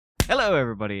Hello,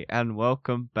 everybody, and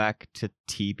welcome back to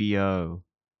TBO.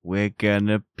 We're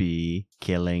gonna be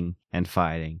killing and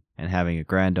fighting and having a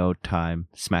grand old time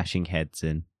smashing heads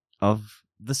in of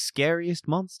the scariest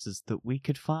monsters that we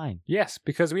could find. Yes,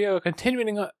 because we are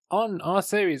continuing on our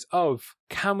series of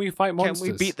Can We Fight Monsters?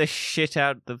 Can we beat the shit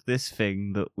out of this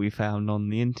thing that we found on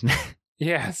the internet?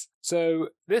 Yes. So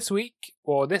this week,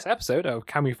 or this episode of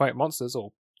Can We Fight Monsters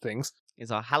or things, is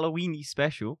our Halloweeny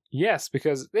special. Yes,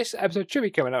 because this episode should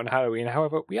be coming out on Halloween.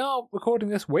 However, we are recording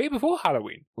this way before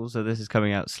Halloween. Also, this is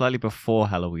coming out slightly before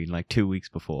Halloween, like 2 weeks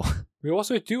before. We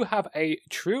also do have a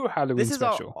true Halloween this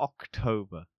special. Is our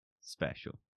October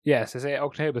special. Yes, it's an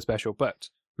October special, but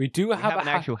we do have an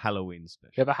actual Halloween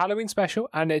special. We have a Halloween special,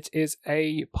 and it is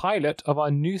a pilot of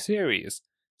our new series.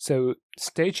 So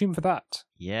stay tuned for that.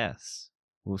 Yes.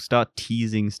 We'll start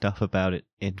teasing stuff about it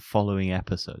in following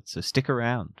episodes, so stick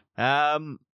around.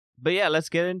 But yeah, let's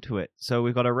get into it. So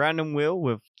we've got a random wheel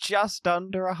with just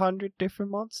under 100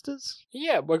 different monsters.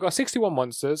 Yeah, we've got 61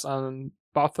 monsters and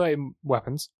about 30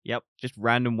 weapons. Yep, just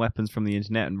random weapons from the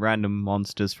internet and random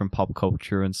monsters from pop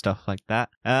culture and stuff like that.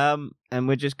 And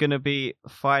we're just going to be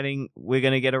fighting. We're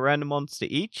going to get a random monster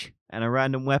each and a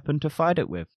random weapon to fight it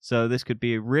with. So this could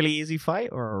be a really easy fight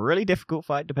or a really difficult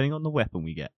fight depending on the weapon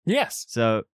we get. Yes.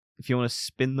 So if you want to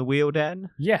spin the wheel, Dan,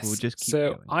 yes. We'll just keep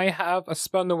going. So I have a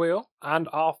spun the wheel, and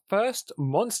our first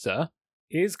monster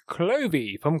is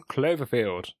Clovey from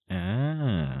Cloverfield.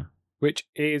 Ah. Which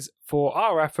is, for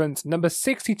our reference, number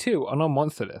 62 on our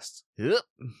monster list. Yep.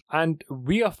 And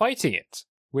we are fighting it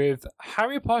with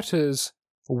Harry Potter's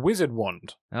Wizard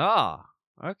Wand. Ah,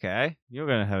 okay. You're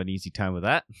going to have an easy time with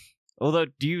that. Although,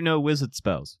 do you know wizard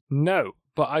spells? No,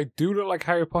 but I do look like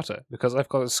Harry Potter because I've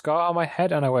got a scar on my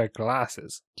head and I wear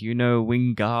glasses. Do you know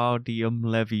Wingardium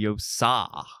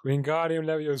Leviosa? Wingardium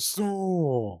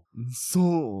Leviosa.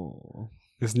 So.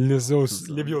 It's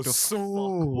Leviosa.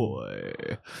 Boy.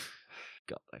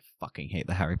 God, I fucking hate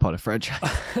the Harry Potter franchise.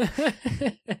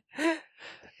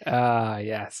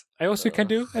 Yes. I also can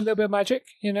do a little bit of magic,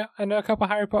 you know. I know a couple of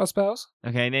Harry Potter spells.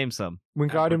 Okay, name some.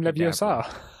 Wingardium Leviosa.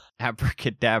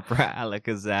 Abracadabra,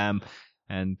 Alakazam,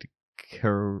 and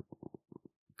Kabutops.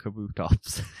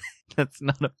 That's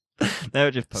not a...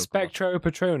 They're just Pokemon. Spectro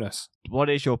Patronus. What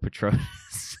is your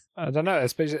Patronus? I don't know.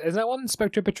 Is that one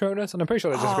Spectro Patronus? And I'm pretty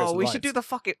sure they're just we should do the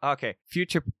fucking... Okay,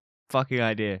 future fucking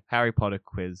idea. Harry Potter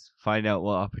quiz. Find out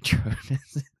what our Patronus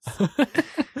is.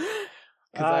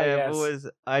 Because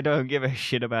I don't give a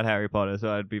shit about Harry Potter,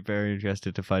 so I'd be very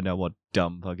interested to find out what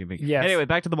dumb fucking thing. Yes. Anyway,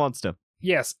 back to the monster.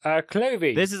 Yes,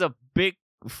 Clovey. This is a big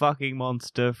fucking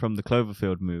monster from the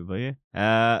Cloverfield movie.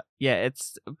 Yeah,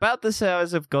 it's about the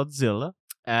size of Godzilla.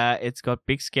 It's got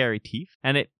big scary teeth,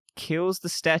 and it kills the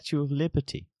Statue of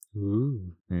Liberty.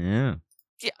 Ooh. Yeah.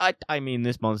 Yeah, I mean,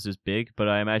 this monster's big, but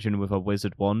I imagine with a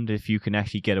wizard wand, if you can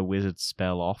actually get a wizard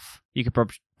spell off, you could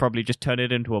probably just turn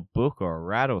it into a book or a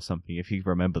rat or something if you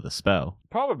remember the spell.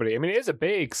 Probably. I mean, it is a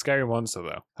big, scary monster,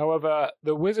 though. However,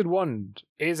 the wizard wand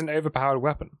is an overpowered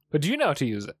weapon. But do you know how to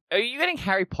use it? Are you getting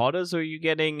Harry Potter's, or are you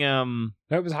getting, No,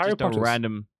 it was Harry Potter's.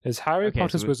 Random... It's Harry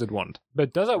Potter's wizard wand.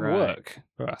 But does it work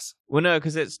for us? Well, no,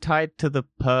 because it's tied to the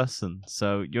person,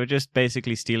 so you're just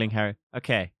basically stealing Harry...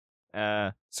 Okay.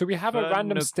 So we have a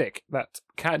random stick that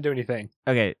can't do anything.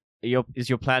 Okay, is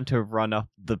your plan to run up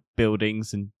the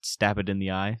buildings and stab it in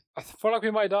the eye? I feel like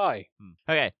we might die.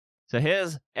 Okay, so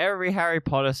here's every Harry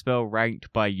Potter spell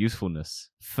ranked by usefulness.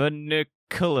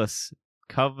 Funiculus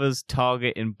covers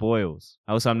target in boils.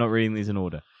 Also, I'm not reading these in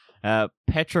order.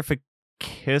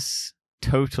 Petrificus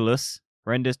Totalus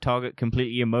renders target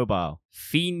completely immobile.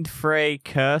 Fiend Fray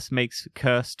Curse makes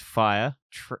cursed fire.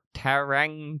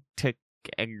 Tarangtic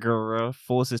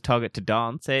forces target to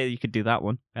dance. Hey, you could do that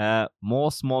one.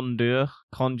 Morse Mondeur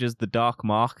conjures the dark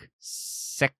mark.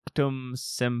 Sectum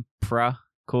Sempra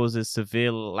causes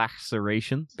severe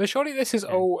lacerations. But surely this is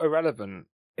all irrelevant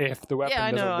if the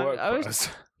weapon doesn't work for us.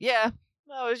 Yeah,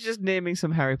 I was just naming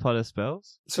some Harry Potter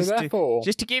spells. So therefore...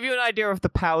 just to give you an idea of the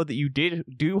power that you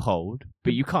do hold,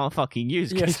 but you can't fucking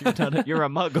use because you're a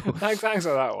muggle. Thanks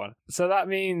for that one. So that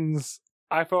means...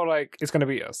 I feel like it's going to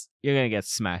beat us. You're going to get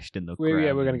smashed in the ground.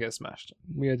 Yeah, we're going to get smashed.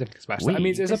 We are definitely smashed. That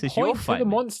means it's a point for the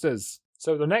monsters.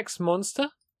 So the next monster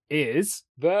is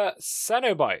the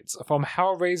Cenobites from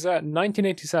Hellraiser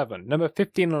 1987, number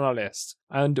 15 on our list.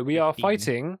 And we are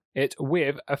fighting it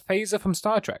with a phaser from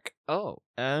Star Trek. Oh.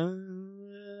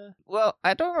 Well,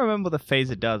 I don't remember what the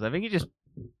phaser does. I think it just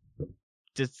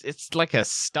it's like a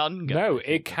stun gun. No,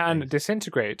 it can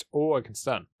disintegrate or it can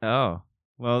stun. Oh.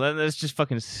 Well, then let's just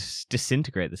fucking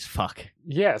disintegrate this fuck.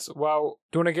 Yes, well,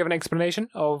 do you want to give an explanation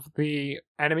of the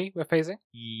enemy we're facing?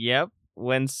 Yep.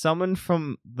 when summoned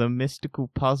from the mystical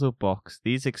puzzle box,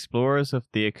 these explorers of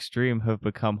the extreme have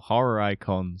become horror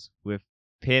icons, with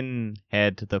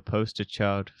Pinhead the poster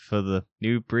child for the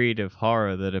new breed of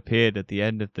horror that appeared at the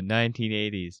end of the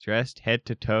 1980s, dressed head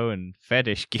to toe in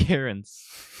fetish gear and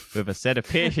with a set of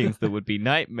piercings that would be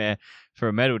nightmare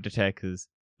for metal detectors.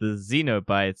 The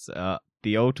Xenobites are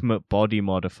the ultimate body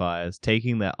modifiers,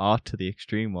 taking their art to the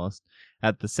extreme whilst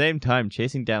at the same time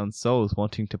chasing down souls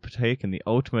wanting to partake in the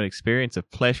ultimate experience of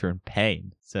pleasure and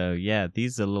pain. So yeah,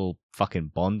 these are little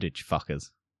fucking bondage fuckers.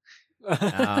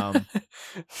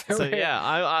 So yeah,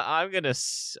 I'm gonna.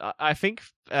 I think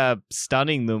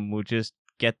stunning them will just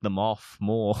get them off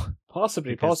more.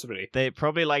 Possibly. They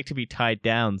probably like to be tied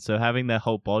down, so having their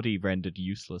whole body rendered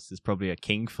useless is probably a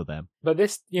king for them. But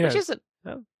this, which isn't.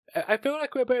 Oh. I feel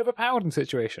like we're a bit overpowered in the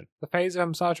situation. The phaser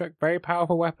from Star Trek, very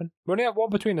powerful weapon. We only have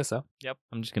one between us, though. Yep.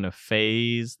 I'm just gonna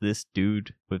phase this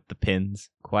dude with the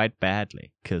pins quite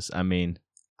badly, because I mean,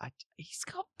 he's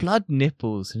got blood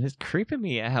nipples and it's creeping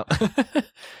me out.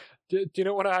 do you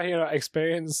know what I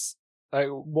experience? Like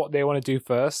what they want to do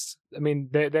first? I mean,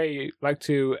 they like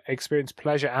to experience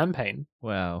pleasure and pain.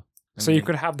 Wow. So you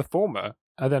could have the former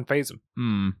and then phase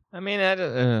them. I mean, I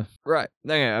don't. Right.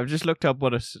 Okay. I've just looked up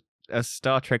what a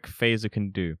Star Trek phaser can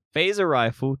do. Phaser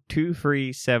rifle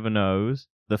 2370s.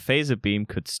 The phaser beam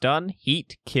could stun,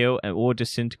 heat, kill, or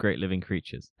disintegrate living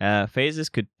creatures.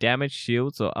 Phasers could damage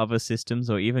shields or other systems,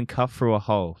 or even cut through a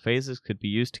hole. Phasers could be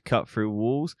used to cut through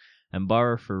walls and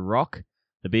burrow through rock.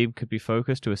 The beam could be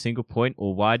focused to a single point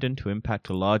or widened to impact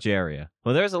a large area.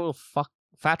 Well, there's a little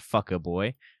fat fucker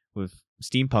boy with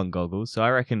steampunk goggles, so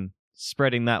I reckon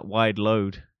spreading that wide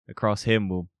load across him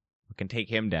we can take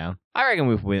him down. I reckon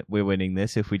we're winning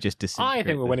this if we just disintegrate. I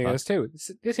think we're winning this too.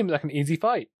 This seems like an easy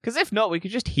fight. Because if not, we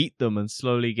could just heat them and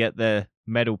slowly get their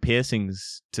metal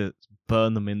piercings to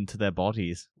burn them into their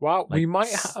bodies. Well, we might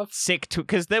have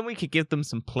because then we could give them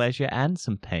some pleasure and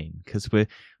some pain because we're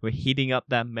heating up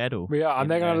that metal. We are,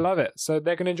 and they're going to love it. So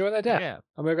they're going to enjoy their death. Yeah,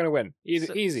 and we're going to win.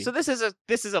 Easy. So this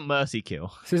is a mercy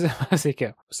kill. This is a mercy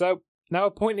kill. So. Now a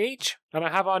point each, and I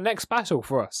have our next battle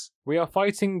for us. We are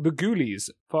fighting the Ghoulies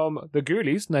from the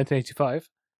Ghoulies, 1985.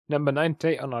 Number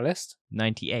 98 on our list.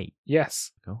 98?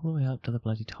 Yes. Go all the way up to the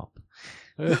bloody top.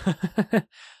 Oh,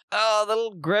 the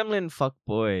little gremlin fuck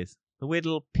boys. The weird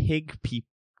little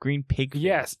green pig.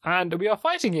 Yes, and we are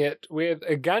fighting it with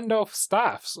Gandalf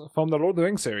staffs from the Lord of the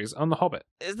Rings series on The Hobbit.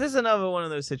 Is this another one of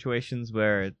those situations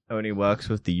where it only works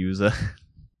with the user?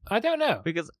 I don't know.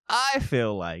 Because I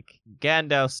feel like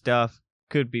Gandalf stuff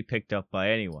could be picked up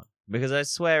by anyone. Because I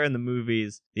swear in the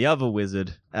movies, the other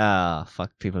wizard...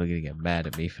 fuck, people are going to get mad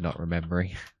at me for not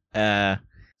remembering.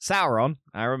 Sauron,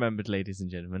 I remembered, ladies and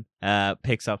gentlemen,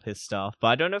 picks up his staff, but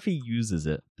I don't know if he uses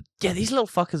it. But yeah, these little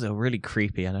fuckers are really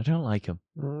creepy, and I don't like them.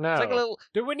 No. It's like a little...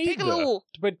 Do we need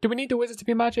the wizard to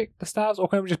be magic, the staves, or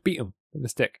can we just beat them with the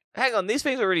stick? Hang on, these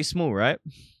things are really small, right?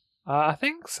 I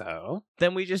think so.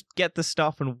 Then we just get the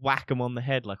stuff and whack them on the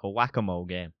head like a whack-a-mole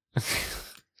game.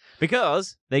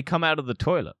 Because they come out of the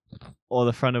toilet or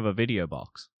the front of a video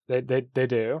box. They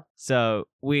do. So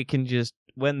we can just,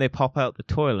 when they pop out the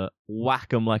toilet, whack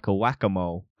them like a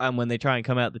whack-a-mole. And when they try and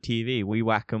come out the TV, we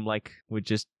whack them like we're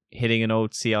just hitting an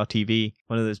old CRTV,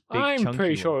 one of those big chunky I'm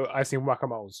pretty sure ones. I've seen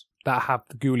whack-a-moles that have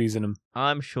the ghoulies in them.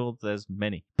 I'm sure there's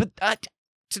many. But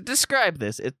to describe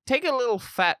this, take a little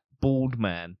fat bald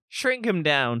man, shrink him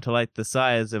down to like the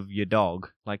size of your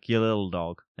dog, like your little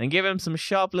dog, and give him some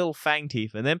sharp little fang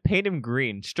teeth, and then paint him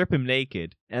green, strip him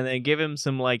naked, and then give him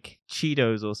some like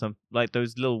Cheetos or some like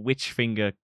those little witch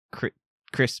finger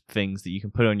crisp things that you can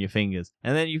put on your fingers,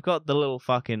 and then you've got the little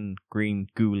fucking green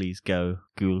ghoulies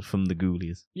ghoul from the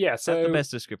Ghoulies. Yeah, so that's the best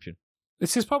description.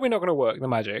 This is probably not going to work, the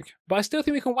magic, but I still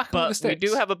think we can whack him with the sticks. But we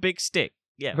do have a big stick.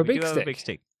 Yeah, we do have a big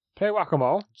stick. Play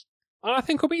whack-a-mole, and I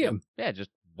think we'll beat him. Yeah,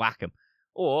 just whack him.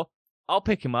 Or I'll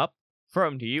pick him up, throw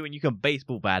him to you, and you can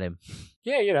baseball bat him.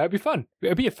 Yeah, it'd be fun.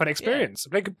 It'd be a fun experience.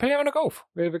 Yeah. Play on a golf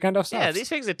with a Gandalf staff. Yeah, these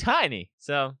things are tiny.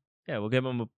 So, yeah, we'll give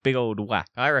them a big old whack.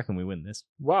 I reckon we win this.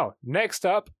 Wow. Next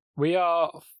up, we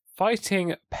are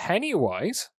fighting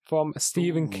Pennywise from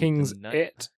Stephen King's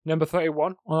It, number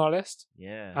 31 on our list.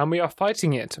 Yeah. And we are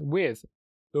fighting it with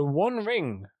the One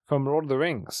Ring from Lord of the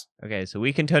Rings. Okay, so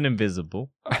we can turn invisible,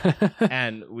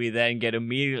 and we then get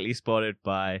immediately spotted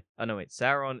by... Oh, no, wait,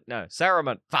 Sauron... No,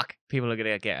 Saruman. Fuck, people are going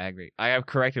to get angry. I have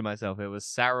corrected myself. It was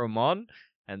Saruman,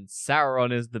 and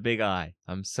Sauron is the big eye.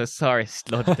 I'm so sorry,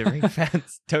 Lord of the Ring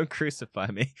fans. Don't crucify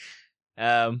me.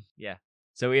 Yeah.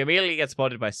 So we immediately get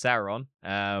spotted by Sauron.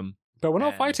 But we're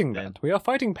not fighting that. We are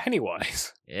fighting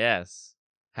Pennywise. Yes.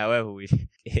 However, we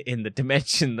in the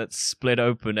dimension that's split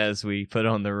open as we put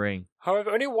on the ring.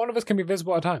 However, only one of us can be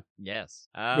visible at a time. Yes.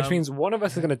 Which means one of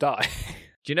us is going to die.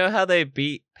 Do you know how they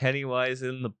beat Pennywise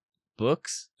in the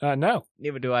books? No.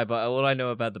 Neither do I, but all I know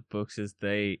about the books is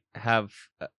they have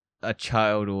a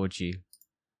child orgy.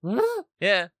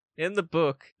 Yeah. In the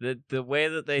book, the way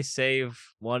that they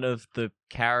save one of the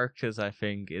characters, I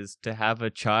think, is to have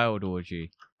a child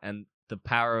orgy. And the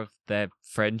power of their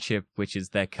friendship, which is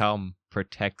their cum,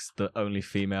 protects the only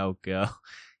female girl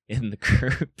in the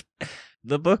group.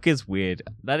 The book is weird.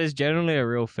 That is generally a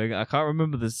real thing. I can't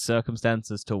remember the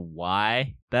circumstances to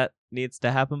why that needs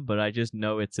to happen, but I just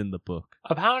know it's in the book.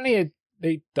 Apparently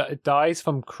it dies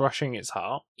from crushing its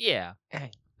heart. Yeah.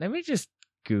 Let me just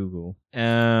Google.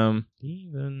 Throwing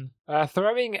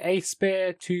a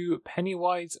spear to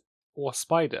Pennywise or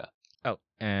Spider. Oh,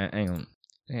 hang on.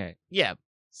 Okay. Yeah.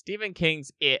 Stephen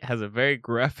King's It has a very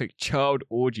graphic child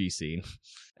orgy scene.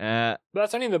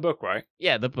 That's only in the book, right?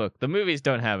 Yeah, the book. The movies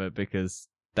don't have it because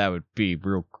that would be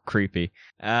real creepy.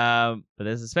 But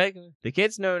there's a segment. The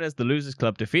kids known as the Losers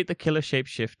Club defeat the killer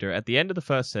shapeshifter at the end of the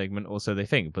first segment, or so they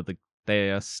think, but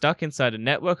they are stuck inside a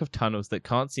network of tunnels that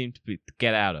can't seem to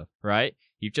get out of, right?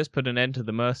 You've just put an end to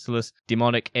the merciless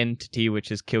demonic entity which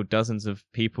has killed dozens of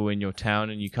people in your town,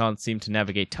 and you can't seem to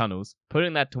navigate tunnels.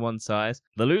 Putting that to one side,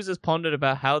 the losers pondered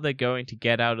about how they're going to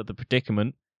get out of the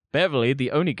predicament. Beverly,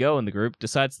 the only girl in the group,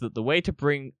 decides that the way to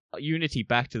bring unity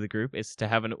back to the group is to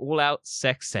have an all-out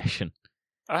sex session.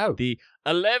 Oh. The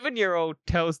 11-year-old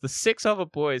tells the 6 other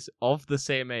boys of the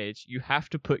same age, "You have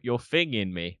to put your thing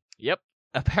in me." Yep.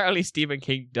 Apparently, Stephen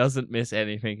King doesn't miss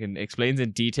anything and explains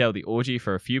in detail the orgy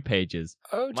for a few pages.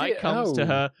 Oh, Mike comes to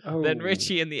her, then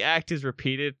Richie, and the act is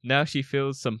repeated. Now she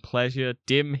feels some pleasure,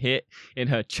 dim hit in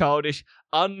her childish,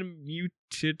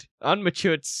 unmatured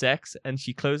sex, and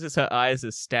she closes her eyes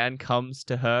as Stan comes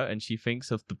to her and she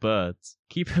thinks of the birds.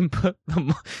 Keep him put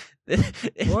them.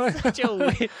 It's such a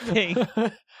weird thing.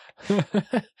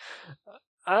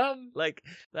 Like,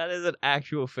 that is an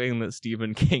actual thing that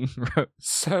Stephen King wrote.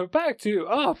 So back to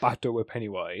our battle with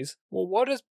Pennywise. Well, what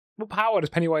power does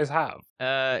Pennywise have?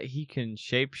 He can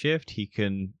shapeshift. He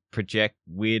can project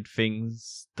weird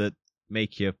things that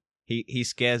make you. He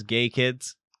scares gay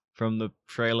kids from the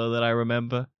trailer that I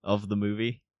remember of the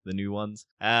movie, the new ones.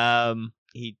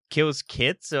 He kills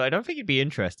kids, so I don't think he'd be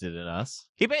interested in us.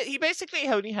 He basically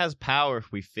only has power if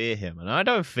we fear him, and I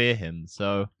don't fear him,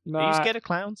 so... Are you scared of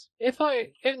clowns? Well,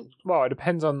 it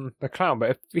depends on the clown,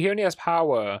 but if he only has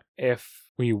power if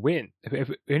we win, if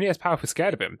he only has power if we're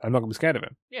scared of him, I'm not going to be scared of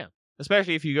him. Yeah,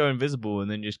 especially if you go invisible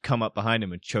and then just come up behind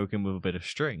him and choke him with a bit of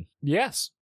string.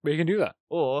 Yes, but you can do that.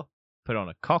 Or put it on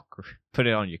your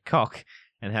cock,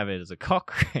 and have it as a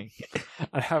cock ring.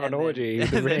 And have an orgy. And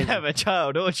then have a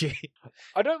child orgy.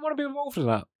 I don't want to be involved in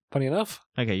that, funny enough.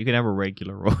 Okay, you can have a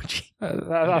regular orgy.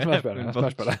 That's much better. That's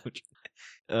much better.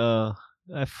 I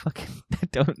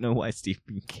don't know why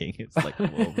Stephen King is like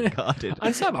well regarded.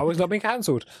 And somehow he's not being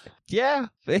cancelled. Yeah,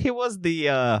 he was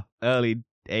the early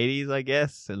 80s, I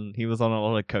guess, and he was on a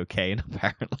lot of cocaine,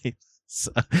 apparently.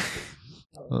 So...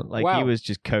 he was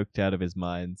just coked out of his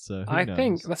mind, so who knows?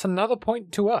 Think that's another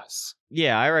point to us.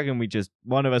 Yeah, I reckon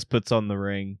one of us puts on the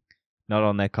ring, not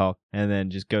on their cock, and then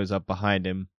just goes up behind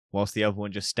him, whilst the other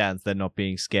one just stands there not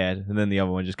being scared, and then the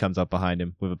other one just comes up behind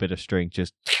him with a bit of string,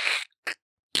 just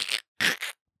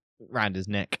round his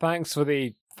neck. Thanks for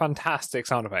the fantastic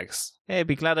sound effects. Hey,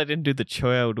 be glad I didn't do the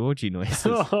child orgy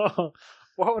noises.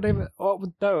 What would they...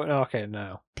 No, okay,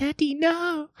 no. Daddy,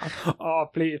 no! Oh,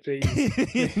 please.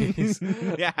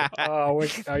 Yeah. Oh,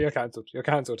 you're cancelled. You're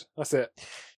cancelled. That's it.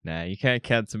 Nah, you can't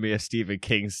cancel me if Stephen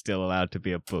King's still allowed to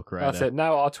be a book writer. That's it.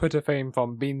 Now our Twitter fame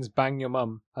from Beans Bang Your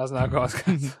Mum has now got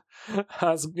us...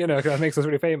 that makes us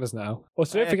really famous now.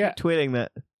 Also, don't forget... tweeting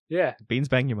that. Yeah. Beans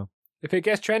Bang Your Mum. If it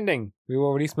gets trending, we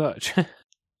will release merch.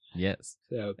 Yes.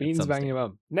 So, Beans Bang Your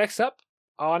Mum. Next up,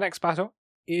 our next battle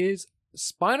is...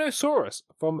 Spinosaurus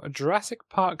from Jurassic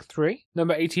Park 3,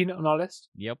 number 18 on our list.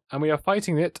 Yep. And we are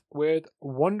fighting it with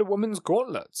Wonder Woman's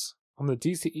gauntlets from the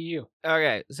DCEU.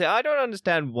 Okay, so I don't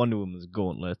understand Wonder Woman's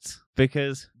gauntlets,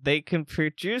 because they can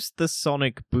produce the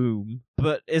sonic boom,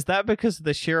 but is that because of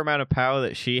the sheer amount of power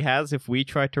that she has? If we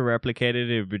tried to replicate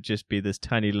it, it would just be this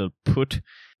tiny little put.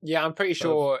 Yeah, I'm pretty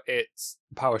sure it's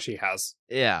the power she has.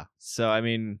 Yeah, so I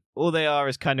mean, all they are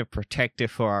is kind of protective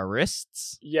for our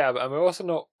wrists. Yeah, but we're also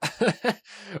not...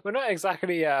 we're not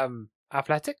exactly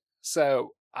athletic,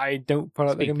 so I don't feel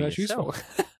like they're going to be useful.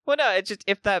 Well, no, it's just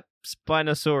if that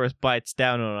Spinosaurus bites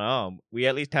down on an arm, we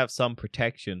at least have some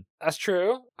protection. That's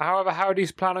true. However, how do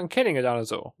you plan on killing a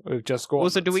dinosaur with just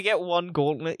gauntlets? Also, do we get one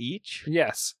gauntlet each?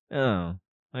 Yes. Oh,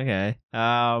 okay.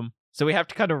 So we have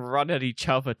to kind of run at each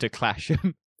other to clash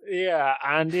them. Yeah,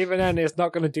 and even then it's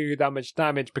not going to do that much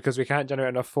damage because we can't generate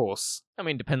enough force. I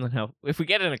mean, depends on how... If we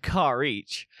get in a car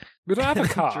each... We don't have a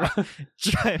car.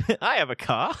 I have a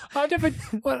car.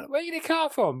 Where you get a car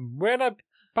from? We're in a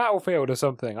battlefield or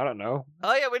something. I don't know.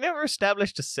 Oh, yeah, we never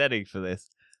established a setting for this.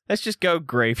 Let's just go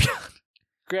graveyard.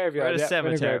 Graveyard, We're at a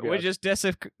cemetery. We're just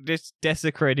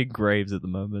desecrating graves at the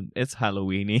moment. It's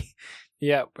Halloween-y.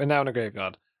 Yeah, we're now in a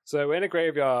graveyard. So we're in a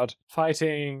graveyard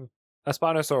fighting a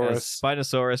Spinosaurus. A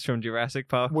Spinosaurus from Jurassic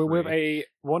Park. We're with a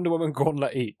Wonder Woman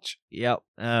gauntlet each. Yep.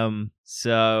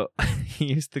 So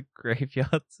use the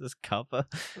graveyards as cover.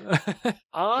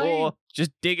 Or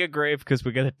just dig a grave because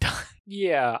we're gonna die.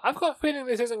 Yeah, I've got a feeling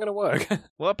this isn't gonna work.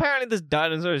 Well, apparently this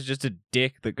dinosaur is just a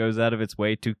dick that goes out of its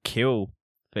way to kill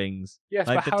things. Yes,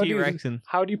 like but the T-Rex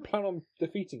how do you plan on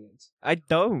defeating it? I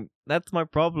don't. That's my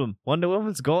problem. Wonder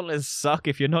Woman's gauntlets suck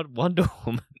if you're not Wonder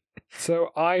Woman. So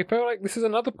I feel like this is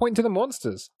another point to the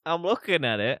monsters. I'm looking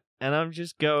at it, and I'm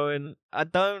just going, I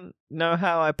don't know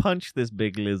how I punch this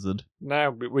big lizard.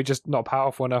 No, we're just not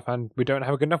powerful enough, and we don't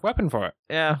have a good enough weapon for it.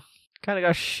 Yeah, kind of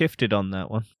got shifted on that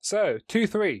one. So,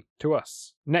 2-3 to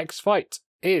us. Next fight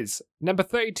is number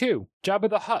 32, Jabba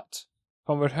the Hutt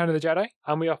from Return of the Jedi,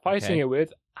 and we are fighting it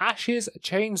with Ash's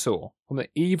Chainsaw from the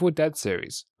Evil Dead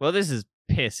series. Well, this is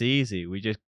piss easy. We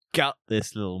just gut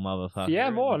this little motherfucker. Yeah,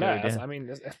 more or less. I mean,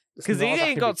 because he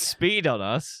ain't got speed on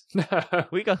us.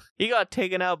 He got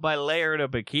taken out by Leia in a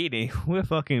bikini. We're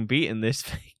fucking beating this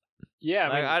thing. Yeah,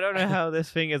 I don't know how this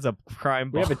thing is a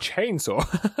crime boss. We have a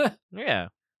chainsaw. Yeah.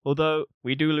 Although,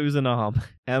 we do lose an arm,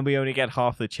 and we only get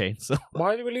half the chainsaw.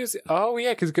 Why do we lose it? Oh,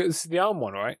 yeah, because it's the arm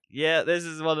one, right? Yeah, this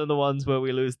is one of the ones where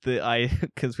we lose the eye,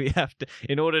 because we have to,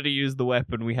 in order to use the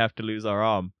weapon, we have to lose our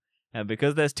arm. And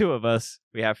because there's two of us,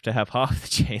 we have to have half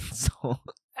the chainsaw.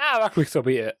 I reckon we still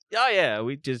beat it. Oh, yeah,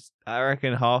 I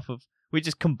reckon we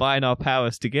just combine our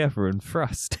powers together and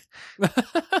thrust.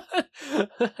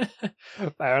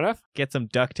 Fair enough. Get some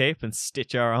duct tape and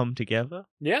stitch our arm together.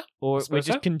 Yeah. Or we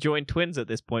just conjoin twins at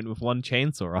this point with one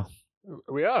chainsaw arm.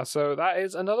 We are, so that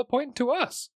is another point to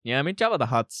us. Yeah, I mean, Jabba the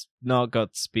Hutt's not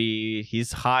got speed.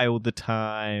 He's high all the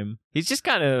time. He's just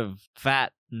kind of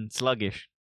fat and sluggish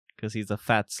because he's a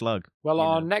fat slug. Well,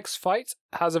 our next fight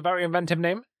has a very inventive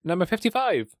name. Number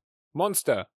 55,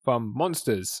 Monster from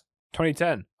Monsters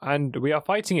 2010. And we are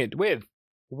fighting it with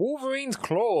Wolverine's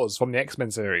Claws from the X-Men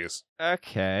series.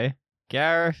 Okay.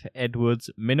 Gareth Edwards'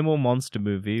 minimal monster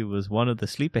movie was one of the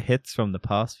sleeper hits from the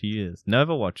past few years.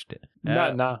 Never watched it.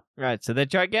 No. Right, so the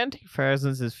gigantic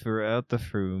presence is throughout the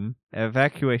room.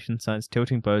 Evacuation signs,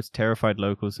 tilting boats, terrified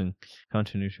locals, and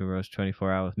continuity rose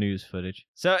 24-hour news footage.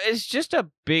 So it's just a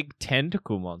big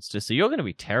tentacle monster, so you're going to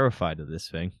be terrified of this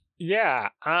thing. Yeah,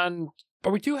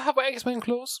 but we do have X-Men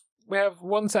claws. We have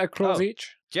one set of claws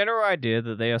each. General idea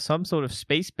that they are some sort of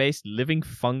space-based living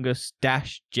fungus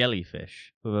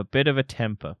jellyfish with a bit of a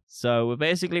temper. So we're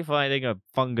basically finding a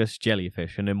fungus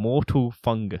jellyfish, an immortal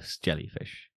fungus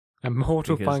jellyfish.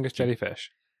 Fungus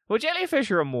jellyfish. Well, jellyfish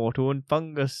are immortal, and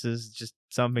fungus is just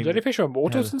something... Jellyfish are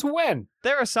immortal since when?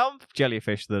 There are some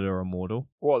jellyfish that are immortal.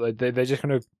 What, they're just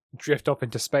going to drift off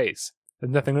into space?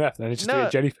 There's nothing left, and it's just a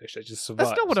jellyfish that just survives.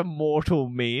 That's not what immortal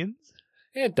means.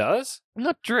 It does.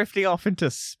 Not drifting off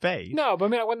into space. No, but I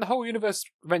mean, when the whole universe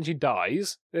eventually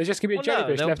dies, there's just going to be a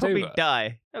jellyfish left over. They'll probably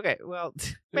die. Okay, well,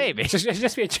 maybe. It's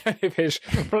just be a jellyfish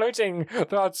floating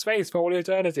throughout space for all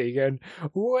eternity, going,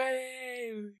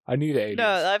 way. I knew that.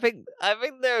 No, I think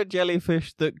there are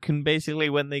jellyfish that can basically,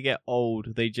 when they get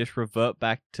old, they just revert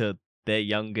back to their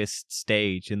youngest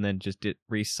stage, and then just it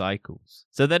recycles.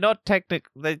 So they're not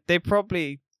they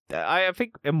probably... I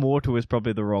think immortal is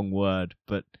probably the wrong word,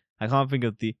 but... I can't think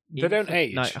of the... They don't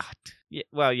age.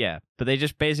 No, yeah, but they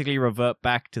just basically revert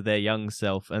back to their young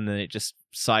self, and then it just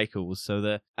cycles.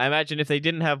 So I imagine if they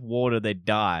didn't have water, they'd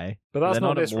die. But that's they're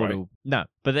not this, immortal. Right? No,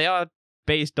 but they are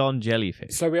based on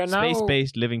jellyfish. So we are now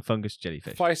space-based living fungus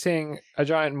jellyfish. Fighting a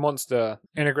giant monster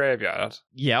in a graveyard.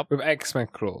 Yep. With X-Men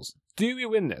claws. Do we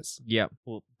win this? Yep.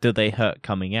 Well, do they hurt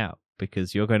coming out?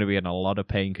 Because you're going to be in a lot of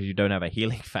pain because you don't have a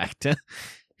healing factor.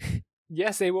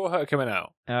 Yes, they will hurt coming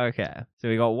out. Okay. So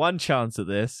we got one chance at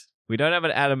this. We don't have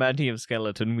an adamantium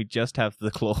skeleton. We just have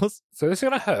the claws. So this is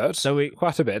going to hurt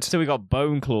quite a bit. So we got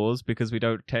bone claws because we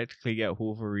don't technically get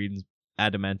Wolverine's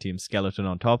adamantium skeleton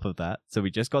on top of that. So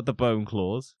we just got the bone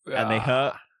claws. And they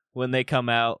hurt when they come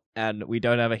out and we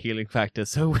don't have a healing factor,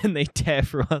 so when they tear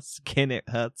through our skin, it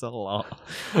hurts a lot.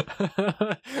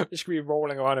 We should be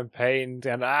rolling around in pain,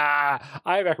 and I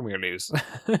reckon we'll lose.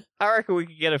 I reckon we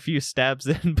could get a few stabs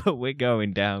in, but we're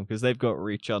going down because they've got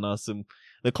reach on us, and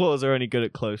the claws are only good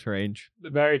at close range.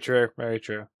 Very true, very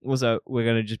true. Also, we're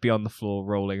going to just be on the floor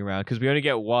rolling around because we only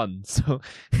get one, so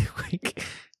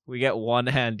we get one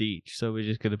hand each, so we're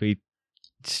just going to be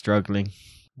struggling.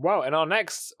 Well, in our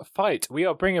next fight, we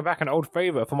are bringing back an old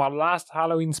favourite from our last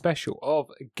Halloween special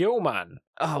of Gillman.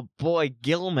 Oh boy,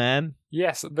 Gillman.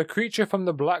 Yes, the creature from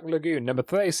the Black Lagoon, number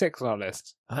 36 on our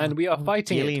list. And we are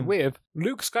fighting it with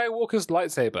Luke Skywalker's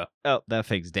lightsaber. Oh, that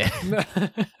thing's dead.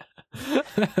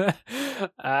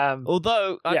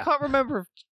 Although, I can't remember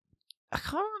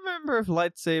if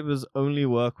lightsabers only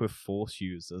work with Force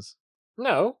users.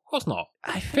 No, of course not.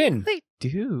 I think they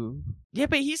do. Yeah,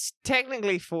 but he's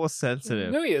technically Force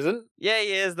sensitive. No, he isn't. Yeah,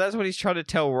 he is. That's what he's trying to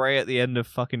tell Rey at the end of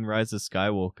fucking Rise of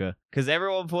Skywalker. Because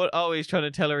everyone thought, oh, he's trying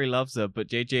to tell her he loves her, but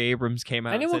J.J. Abrams came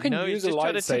out Anyone and said, can no, use a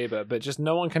lightsaber, but just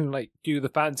no one can, do the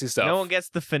fancy stuff. No one gets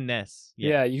the finesse.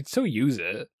 Yeah, you'd still use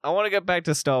it. I want to get back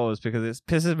to Star Wars because it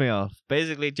pisses me off.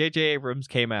 Basically, J.J. Abrams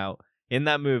came out in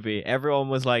that movie. Everyone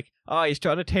was like, oh, he's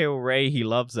trying to tell Rey he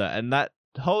loves her, and that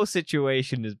whole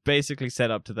situation is basically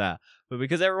set up to that. But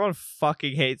because everyone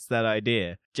fucking hates that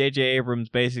idea, J.J. Abrams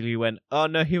basically went, oh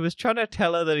no, he was trying to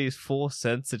tell her that he's Force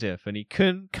sensitive, and he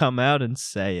couldn't come out and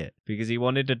say it because he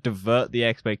wanted to divert the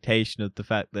expectation of the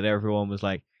fact that everyone was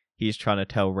like, he's trying to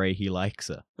tell Rey he likes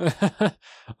her.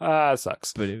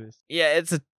 Sucks. But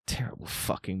it's a terrible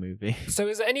fucking movie. So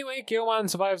is there any way Gilman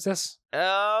survives this?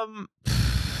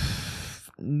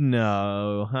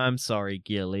 No, I'm sorry,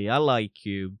 Gilly. I like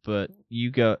you, but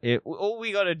all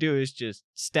we gotta do is just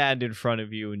stand in front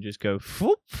of you and just go,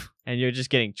 whoop, and you're just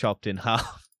getting chopped in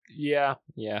half. Yeah,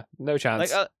 no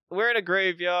chance. We're in a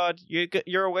graveyard.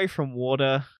 You're away from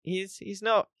water. He's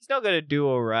not gonna do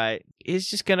all right. He's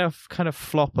just gonna kind of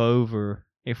flop over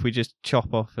if we just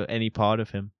chop off any part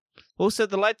of him. Also,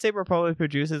 the lightsaber probably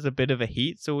produces a bit of a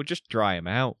heat, so we'll just dry him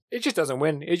out. It just doesn't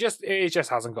win. It just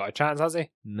hasn't got a chance, has he?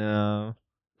 No.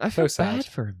 I feel bad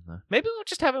for him, though. Maybe we'll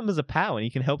just have him as a pal and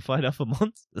he can help fight other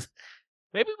monsters.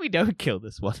 Maybe we don't kill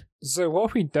this one. So what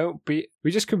if we don't beat... We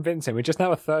just convince him. We just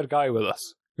have a third guy with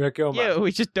us. We have Gilman. Yeah,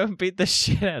 we just don't beat the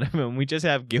shit out of him and we just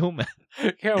have Gilman.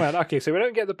 Gilman, okay, so we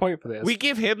don't get the point for this. We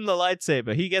give him the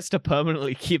lightsaber. He gets to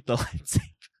permanently keep the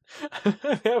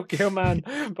lightsaber. Gilman,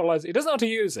 he doesn't know how to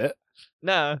use it.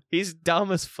 No, he's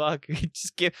dumb as fuck.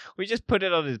 We just put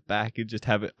it on his back and just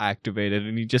have it activated,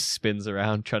 and he just spins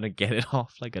around trying to get it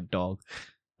off like a dog.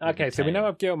 Okay, so we now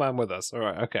have Gilman with us. All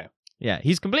right, okay. Yeah,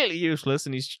 he's completely useless,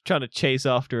 and he's trying to chase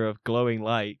after a glowing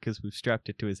light because we've strapped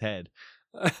it to his head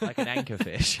like an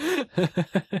anchorfish.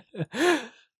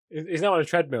 He's not on a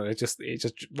treadmill. He's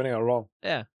just running along.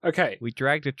 Yeah. Okay. We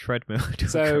dragged a treadmill to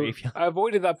a graveyard. I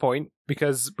avoided that point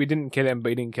because we didn't kill him, but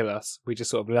he didn't kill us. We just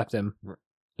sort of left him.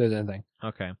 Do anything.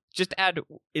 Okay. Just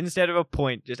instead of a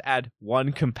point, just add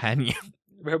one companion.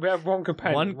 We have one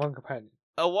companion. One companion.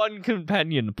 A one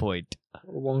companion point.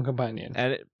 One companion.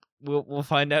 And we'll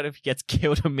find out if he gets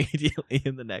killed immediately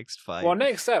in the next fight. Well,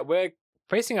 next up, we're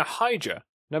facing a Hydra,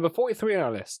 number 43 on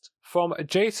our list, from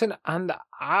Jason and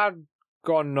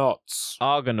Argonauts.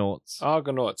 And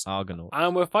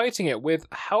we're fighting it with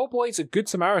Hellboy's Good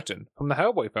Samaritan from the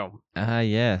Hellboy film. Ah,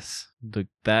 yes.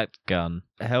 That gun.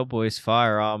 Hellboy's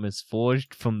firearm is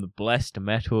forged from the blessed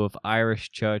metal of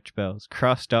Irish church bells,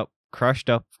 crushed up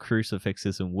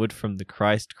crucifixes and wood from the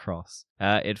Christ cross.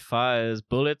 It fires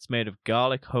bullets made of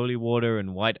garlic, holy water,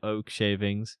 and white oak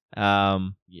shavings.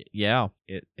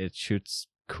 It shoots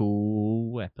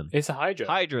cool weapon. It's a Hydra.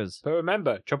 Hydras. But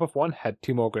remember, chop off one head,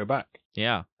 two more go back.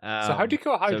 Yeah. So how do you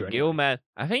kill a Hydra? So Gilman,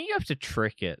 I think you have to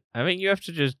trick it. I think you have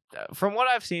to just, from what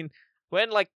I've seen, when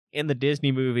in the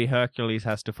Disney movie Hercules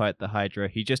has to fight the Hydra,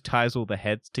 he just ties all the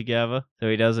heads together. So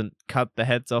he doesn't cut the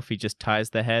heads off, he just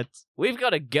ties the heads. We've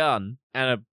got a gun and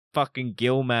a fucking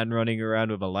Gilman running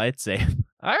around with a lightsaber.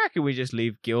 I reckon we just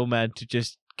leave Gilman to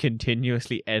just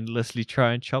continuously, endlessly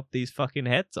try and chop these fucking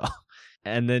heads off.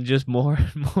 And then just more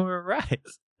and more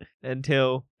arise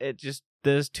until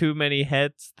there's too many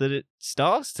heads that it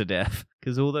starves to death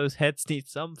because all those heads need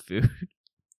some food.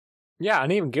 Yeah,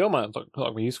 and even Gilman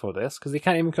look useful for this because he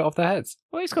can't even cut off their heads.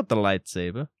 Well, he's got the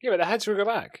lightsaber. Yeah, but the heads will go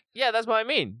back. Yeah, that's what I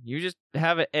mean. You just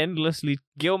have it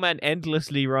Gilman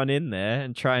endlessly run in there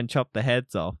and try and chop the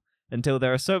heads off until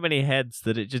there are so many heads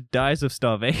that it just dies of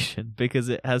starvation because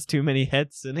it has too many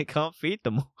heads and it can't feed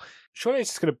them all. Surely it's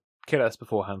just going to kill us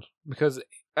beforehand because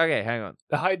Okay, hang on.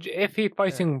 If he's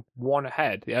fighting one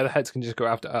head, the other heads can just go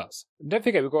after us. Don't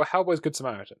forget, we've got Hellboy's Good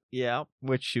Samaritan. Yeah,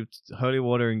 which shoots holy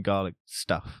water and garlic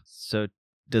stuff. So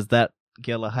does that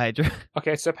kill a Hydra?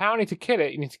 Okay, so apparently to kill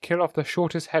it, you need to kill off the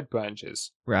shortest head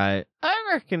branches. Right. I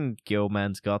reckon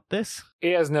Gilman's got this.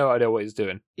 He has no idea what he's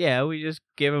doing. Yeah, we just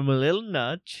give him a little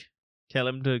nudge, tell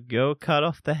him to go cut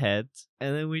off the heads,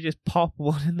 and then we just pop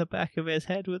one in the back of his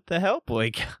head with the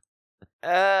Hellboy gun.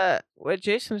 Where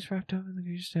Jason's wrapped up in the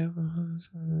goose table.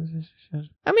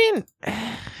 I mean,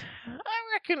 I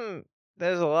reckon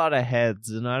there's a lot of heads,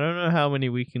 and I don't know how many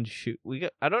we can shoot.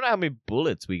 I don't know how many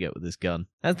bullets we get with this gun.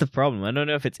 That's the problem. I don't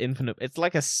know if it's infinite. It's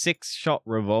like a 6-shot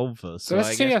revolver. So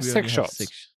let's say you have 6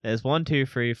 shots. There's 1, 2,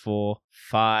 3, 4,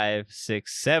 5,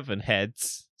 6, 7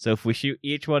 heads. So if we shoot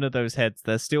each one of those heads,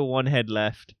 there's still 1 head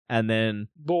left, and then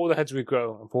all the heads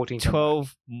regrow, and 14.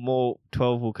 12 more.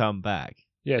 12 will come back.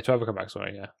 Yeah, 12 will come back,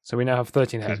 sorry, yeah. So we now have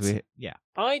 13 heads. Yeah.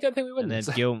 I don't think we win this.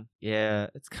 And then yeah,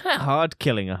 it's kind of hard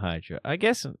killing a Hydra. I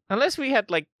guess, unless we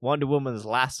had, like, Wonder Woman's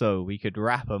lasso, we could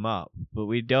wrap them up, but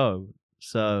we don't.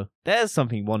 So, there's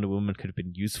something Wonder Woman could have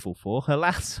been useful for. Her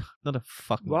lasso. Not a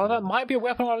fucking... Well, that might be a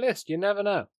weapon on our list. You never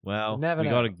know. Well, we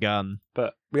got a gun.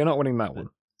 But we're not winning that one,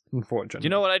 unfortunately. Do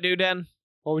you know what I do, Dan?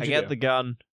 What would you do? I get the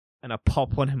gun, and I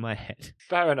pop one in my head.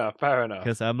 Fair enough.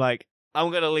 Because I'm like,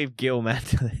 I'm going to leave Gilman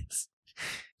to this.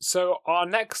 So our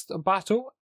next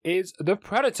battle is the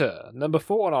Predator, number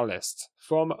 4 on our list,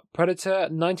 from Predator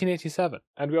 1987.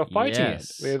 And we are fighting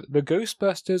it with the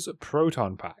Ghostbusters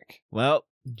Proton Pack. Well,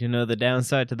 do you know the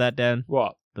downside to that, Dan?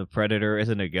 What? The Predator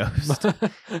isn't a ghost.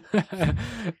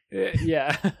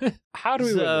 Yeah. How do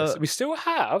we win this? We still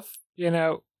have,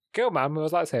 Gilman with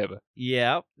his lightsaber.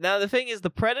 Yeah. Now, the thing is,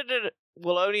 the Predator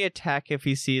will only attack if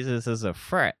he sees us as a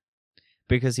threat.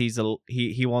 Because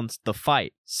he wants the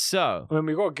fight. So I mean,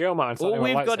 we've got Gilman. All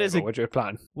we've got is what's your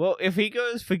plan? Well, if he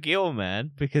goes for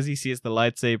Gilman because he sees the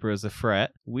lightsaber as a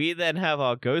threat, we then have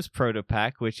our Ghost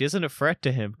Protopack, which isn't a threat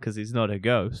to him because he's not a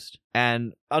ghost.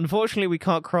 And unfortunately, we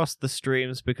can't cross the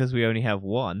streams because we only have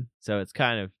one, so it's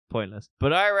kind of pointless.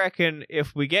 But I reckon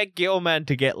if we get Gilman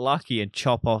to get lucky and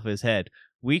chop off his head,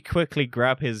 we quickly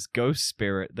grab his ghost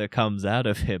spirit that comes out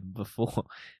of him before.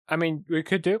 I mean, we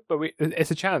could do, but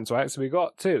it's a chance, right? So we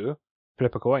got to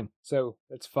flip a coin. So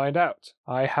let's find out.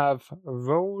 I have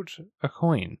rolled a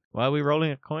coin. Why are we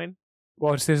rolling a coin?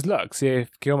 Well, it's his luck. See if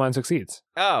Gilman succeeds.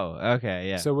 Oh, okay,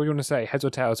 yeah. So what do you want to say? Heads or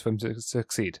tails for him to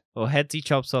succeed? Well, heads he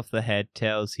chops off the head,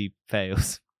 tails he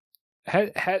fails.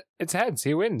 It's heads.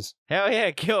 He wins. Hell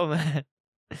yeah, Gilman.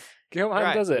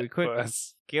 Gilman does it.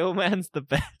 Gilman's the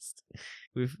best.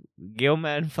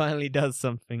 Gilman finally does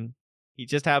something. He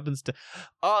just happens to...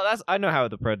 I know how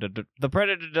the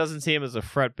Predator doesn't see him as a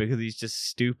threat because he's just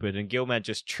stupid, and Gilman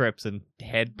just trips and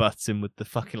headbutts him with the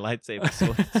fucking lightsaber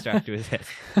sword strapped to his head.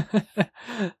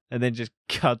 And then just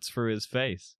cuts through his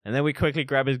face. And then we quickly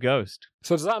grab his ghost.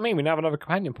 So does that mean we now have another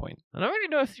companion point? I don't really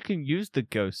know if you can use the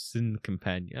ghosts in the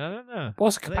companion. I don't know.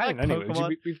 What's a companion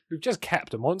anyway? We've just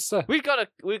kept a monster. We got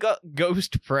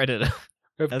Ghost Predator.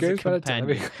 We have Ghost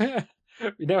Predator.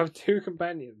 We now have 2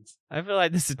 companions. I feel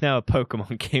like this is now a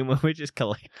Pokemon game where we just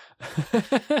collect.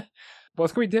 Well,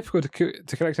 it's going to be difficult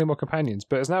to collect any more companions,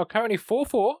 but it's now currently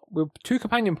 4-4 with 2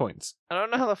 companion points. I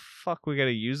don't know how the fuck we're going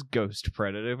to use Ghost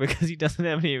Predator because he doesn't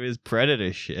have any of his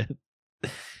Predator shit.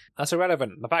 That's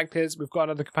irrelevant. The fact is, we've got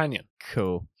another companion.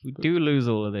 Cool. We do lose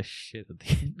all of this shit at the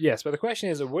end. Yes, but the question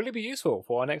is, will it be useful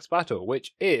for our next battle,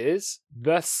 which is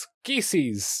the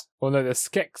Skeksis. Well, no, the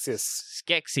Skeksis.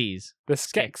 Skeksis. The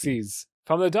Skeksis.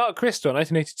 From the Dark Crystal,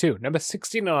 1982, number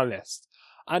 16 on our list.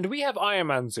 And we have Iron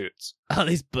Man suits. Oh,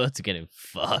 these birds are getting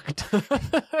fucked.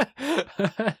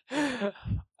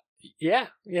 Yeah,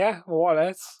 more or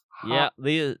less. Yeah,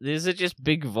 these are just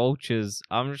big vultures.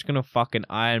 I'm just gonna fucking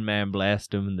Iron Man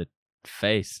blast them in the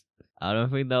face. I don't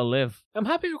think they'll live. I'm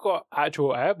happy we've got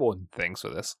actual airborne things for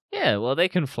this. Yeah, well, they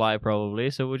can fly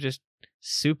probably, so we'll just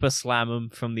super slam them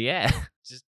from the air.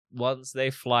 Just once they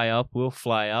fly up, we'll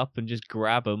fly up and just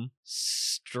grab them,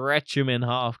 stretch them in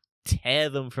half, tear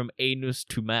them from anus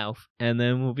to mouth, and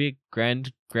then we'll be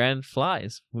grand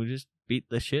flies. We'll just beat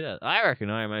the shit out. I reckon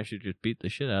Iron Man should just beat the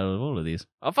shit out of all of these.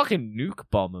 I'll fucking nuke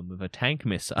bomb them with a tank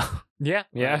missile. Yeah,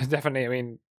 definitely. I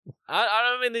mean, I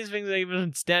don't mean these things are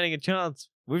even standing a chance.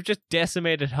 We've just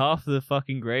decimated half of the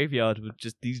fucking graveyard with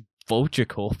just these vulture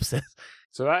corpses.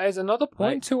 So that is another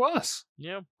point to us.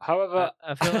 Yeah. However,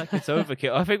 I feel like it's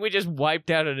overkill. I think we just wiped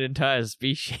out an entire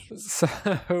species.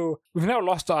 So we've now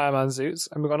lost our Iron Man suits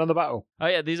and we've got another battle. Oh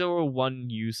yeah, these are all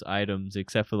one-use items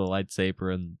except for the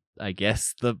lightsaber and I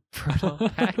guess, the proton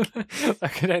pack.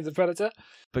 That contains a predator.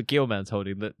 But Gilman's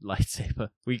holding the lightsaber.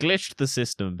 We glitched the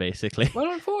system, basically.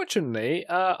 Well, unfortunately,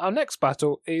 our next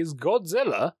battle is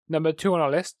Godzilla, number 2 on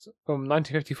our list from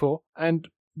 1954. And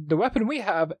the weapon we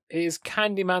have is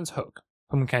Candyman's hook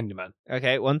from Candyman.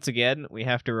 Okay, once again, we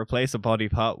have to replace a body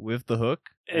part with the hook.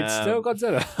 It's still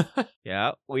Godzilla.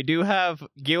 Yeah, we do have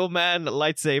Gilman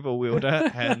lightsaber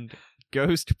wielder and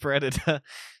Ghost Predator.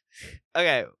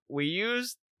 Okay, we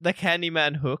use the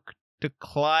Candyman hook to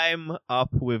climb up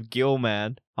with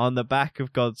Gilman on the back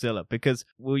of Godzilla, because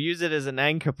we'll use it as an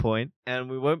anchor point and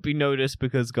we won't be noticed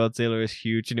because Godzilla is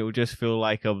huge and it will just feel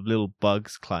like a little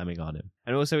bugs climbing on him.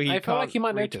 And also I feel like he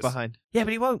might notice behind. Yeah,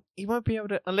 but he won't be able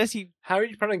to unless he. How are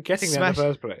you planning on getting there in the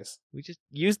first place? We just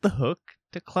use the hook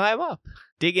to climb up,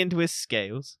 dig into his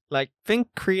scales. Like, think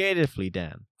creatively,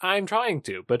 Dan. I'm trying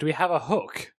to, but we have a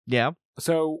hook. Yeah.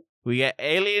 So we get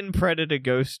alien predator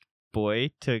ghost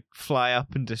boy to fly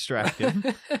up and distract him.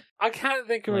 I can't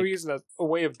think of a reason, a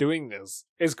way of doing this.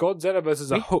 It's Godzilla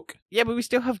versus a hook. Yeah, but we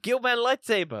still have Gilman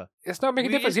lightsaber. It's not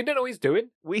making a difference. He didn't know what he's doing.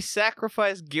 We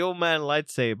sacrifice Gilman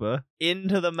lightsaber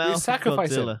into the mouth of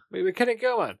Godzilla. We're killing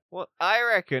Gilman. Well, I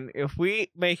reckon if we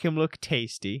make him look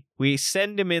tasty, we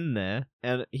send him in there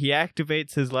and he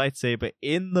activates his lightsaber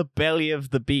in the belly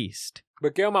of the beast.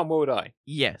 But Gilman will die.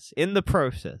 Yes, in the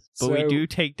process. But we do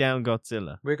take down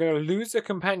Godzilla. We're going to lose a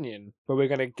companion, but we're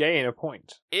going to gain a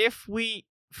point. If we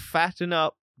fatten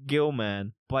up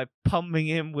Gilman by pumping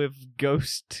him with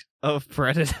Ghost of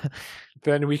Predator,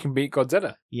 then we can beat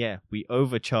Godzilla. Yeah, we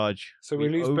overcharge. So we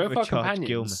lose both our companions,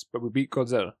 Gilman. But we beat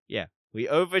Godzilla. Yeah, we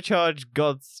overcharge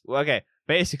Okay,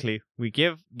 basically, we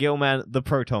give Gilman the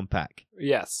proton pack.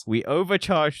 Yes. We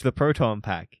overcharge the proton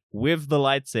pack with the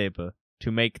lightsaber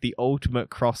to make the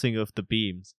ultimate crossing of the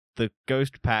beams. The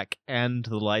ghost pack and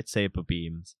the lightsaber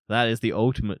beams. That is the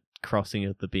ultimate crossing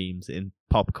of the beams in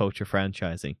pop culture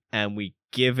franchising. And we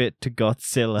give it to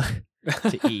Godzilla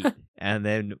to eat. And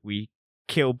then we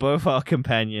kill both our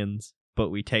companions, but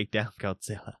we take down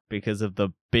Godzilla because of the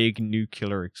big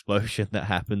nuclear explosion that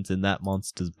happens in that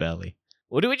monster's belly.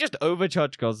 Or do we just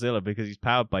overcharge Godzilla because he's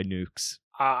powered by nukes?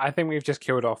 I think we've just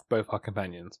killed off both our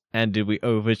companions. And did we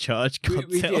overcharge Godzilla?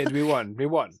 We did. We won.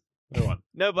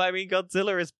 No, but I mean,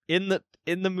 Godzilla is in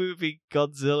the movie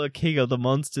Godzilla King of the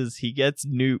Monsters. He gets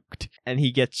nuked and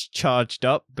he gets charged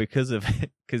up because of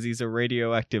it, because he's a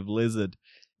radioactive lizard.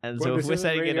 And so if we're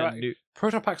setting in a nuke,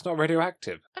 proton pack's not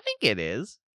radioactive. I think it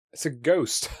is. It's a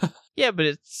ghost. Yeah, but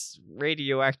it's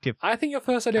radioactive. I think your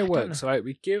first idea works. Right,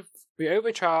 we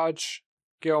overcharge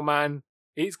Gilman.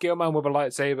 Eats Gilman with a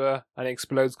lightsaber and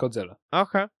explodes Godzilla.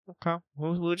 Okay.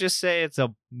 We'll just say it's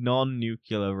a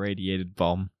non-nuclear radiated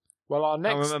bomb. Well, our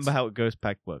next... I don't remember how a ghost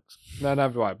pack works. No,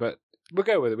 never mind, but we'll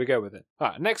go with it.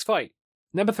 Alright, next fight.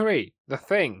 Number 3, The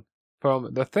Thing.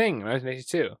 From The Thing,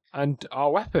 1982. And our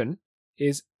weapon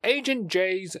is Agent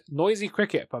J's Noisy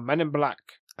Cricket from Men in Black.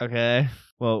 Okay.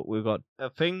 Well, we've got a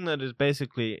thing that is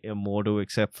basically immortal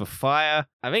except for fire.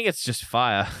 I think it's just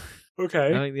fire.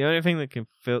 Okay. I think the only thing that can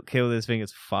kill this thing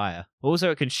is fire. Also,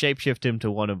 it can shapeshift him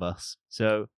to one of us.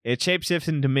 So, it shapeshifts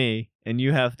into me, and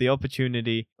you have the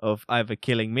opportunity of either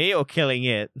killing me or killing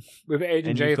it. With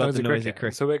Agent J, Noisy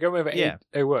Cricket. So we're going with it.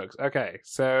 It works. Okay,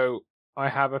 so I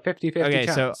have a 50-50 chance. Okay,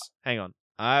 so hang on.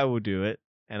 I will do it,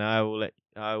 and I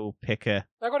will pick a...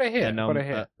 I got a hit.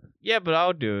 Yeah, but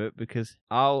I'll do it because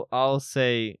I'll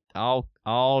say heads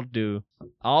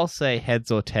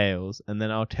or tails, and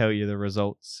then I'll tell you the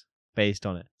results based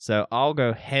on it. So I'll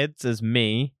go heads as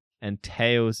me and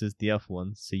tails as the other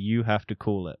one. So you have to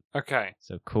call it. Okay.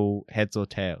 So call heads or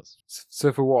tails.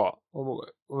 So for what?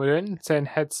 We're in saying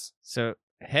heads. So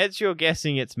heads, you're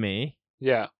guessing it's me.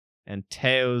 Yeah. And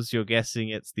tails, you're guessing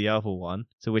it's the other one.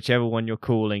 So whichever one you're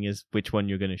calling is which one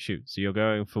you're going to shoot. So you're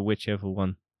going for whichever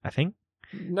one, I think.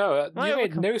 No, you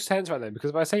made no sense right then,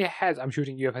 because if I say heads, I'm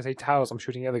shooting you. If I say tails, I'm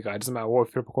shooting the other guy. It doesn't matter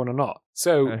what, flip a coin or not.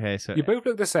 So you both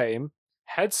look the same.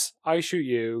 Heads, I shoot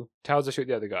you. Tails, I shoot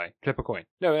the other guy. Flip a coin.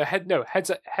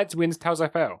 Heads wins. Tails, I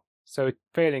fail. So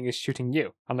failing is shooting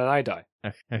you, and then I die.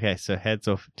 Okay, so heads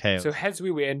or tails. So heads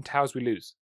we win. Tails we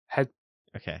lose.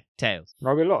 Okay, tails.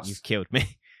 Well, we lost. You killed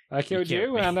me. I killed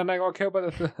you, and then I got killed by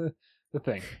the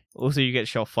thing. Also, you get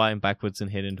shot flying backwards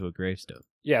and hit into a gravestone.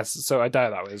 Yes, so I die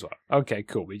that way as well. Okay,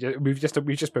 cool. We've just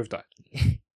both died.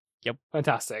 Yep.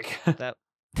 Fantastic.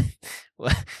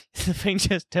 Well, the thing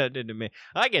just turned into me.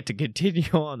 I get to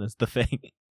continue on as the thing.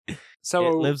 So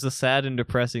it lives a sad and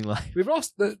depressing life. We've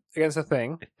lost against the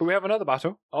thing, but we have another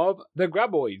battle of the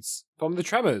Graboids from the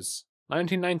Tremors,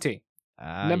 1990.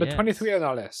 Number 23 on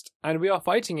our list. And we are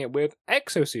fighting it with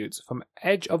exosuits from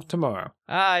Edge of Tomorrow.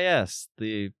 Ah, yes.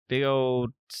 The big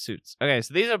old suits. Okay,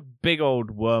 so these are big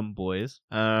old worm boys.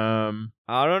 I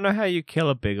don't know how you kill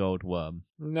a big old worm.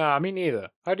 Nah, me neither.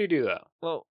 How do you do that?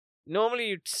 Well, normally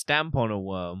you'd stamp on a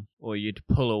worm, or you'd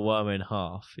pull a worm in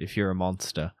half if you're a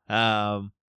monster.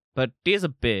 But these are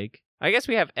big. I guess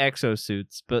we have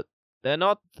exosuits, but they're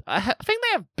not... I think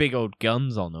they have big old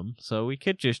guns on them, so we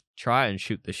could just try and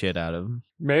shoot the shit out of them.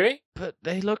 Maybe? But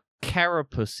they look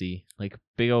carapacey, like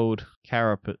big old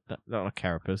carapace... Not a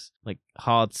carapace, like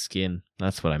hard skin.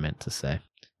 That's what I meant to say.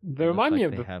 They remind me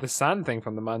of the sand thing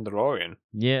from The Mandalorian.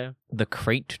 Yeah, the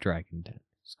crate dragon.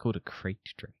 It's called a crate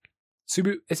dragon.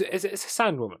 Subu, it's a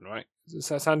sand woman, right?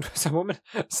 It's a sand woman?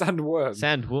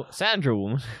 Sandworm. Sandra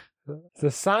woman. It's a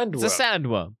sandworm. It's a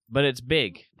sandworm, but it's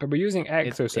big. But we're using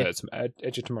exosuits from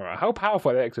Edge of Tomorrow. How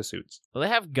powerful are the exosuits? Well, they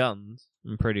have guns,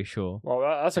 I'm pretty sure. Well,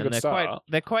 that's a good start.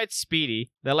 They're quite speedy.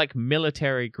 They're like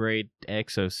military-grade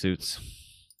exosuits.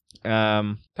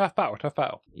 Tough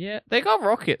battle. Yeah, they got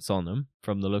rockets on them,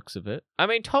 from the looks of it. I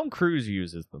mean, Tom Cruise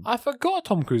uses them. I forgot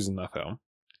Tom Cruise in that film.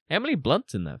 Emily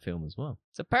Blunt's in that film as well.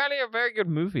 It's apparently a very good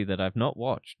movie that I've not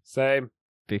watched. Same.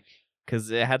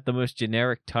 Because it had the most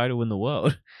generic title in the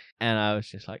world. And I was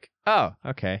just like, oh,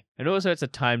 okay. And also it's a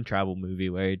time travel movie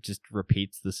where it just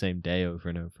repeats the same day over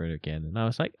and over again. And I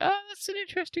was like, oh, that's an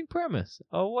interesting premise.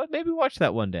 Oh, what? Maybe watch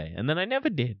that one day. And then I never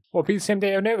did. Well, repeat the same day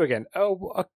over and over again.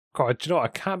 Oh, God, do you know what? I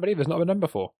can't believe it's not been done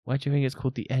before. Why do you think it's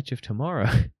called The Edge of Tomorrow?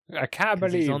 I can't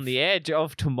believe it's on the edge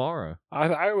of tomorrow.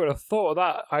 I would have thought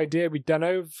that idea would be done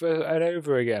over and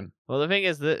over again. Well, the thing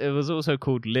is that it was also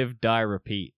called Live, Die,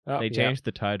 Repeat. They changed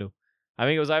the title. I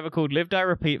think it was either called Live, Die,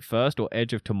 Repeat first or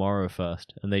Edge of Tomorrow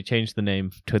first. And they changed the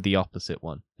name to the opposite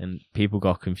one. And people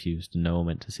got confused and no one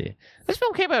went to see it. This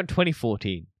film came out in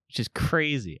 2014, which is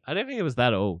crazy. I don't think it was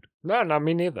that old. No,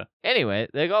 me neither. Anyway,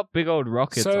 they got big old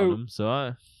rockets on them,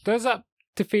 so Does that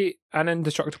defeat an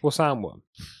indestructible sandworm?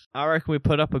 I reckon we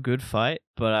put up a good fight,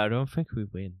 but I don't think we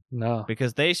win. No.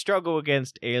 Because they struggle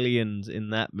against aliens in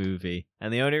that movie.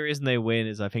 And the only reason they win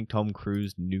is I think Tom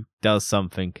Cruise does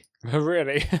something.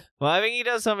 Really? Well, I think he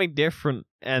does something different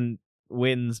and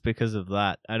wins because of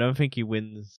that. I don't think he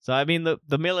wins. So, I mean,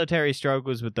 the military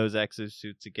struggles with those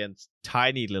exosuits against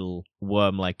tiny little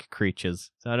worm-like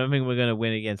creatures. So I don't think we're going to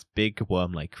win against big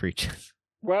worm-like creatures.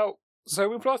 Well, so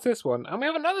we've lost this one, and we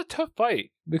have another tough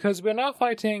fight, because we're now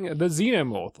fighting the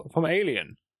Xenomorph from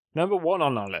Alien, number 1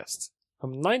 on our list, from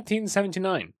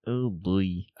 1979. Oh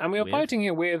boy. And we are fighting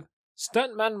it with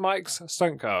Stuntman Mike's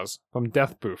Stunt Cars from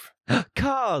Death Proof.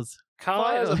 Cars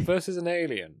versus an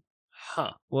alien.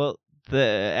 Huh. Well,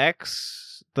 the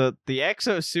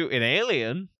exosuit in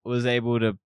Alien was able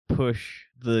to push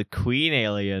the queen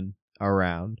alien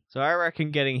around. So I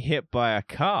reckon getting hit by a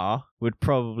car would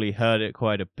probably hurt it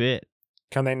quite a bit.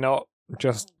 Can they not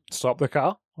just stop the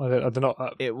car? I don't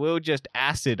know. It will just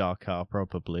acid our car,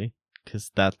 probably,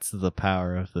 because that's the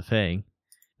power of the thing.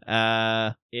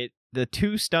 The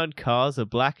two stunt cars, a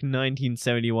black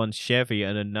 1971 Chevy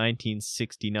and a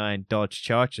 1969 Dodge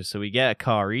Charger, so we get a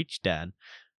car each, Dan.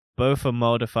 Both are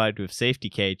modified with safety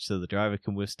cage so the driver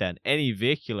can withstand any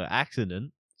vehicular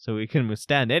accident. So we can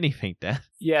withstand anything, Dan.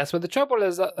 Yes, but the trouble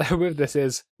is that with this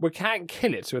is we can't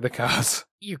kill it with the cars.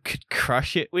 You could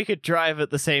crush it. We could drive at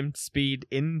the same speed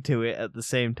into it at the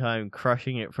same time,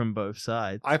 crushing it from both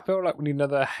sides. I feel like we need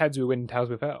another heads we win, tails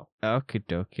we fail. Okie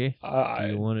dokie.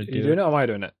 You want to do it? You doing it or am I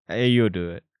doing it? You'll do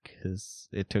it, because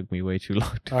it took me way too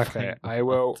long to Okay, I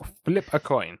will flip a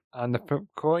coin, and the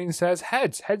coin says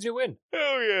heads. Heads you win.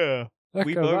 Oh yeah. Look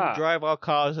we both drive our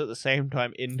cars at the same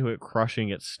time into it, crushing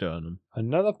its sternum.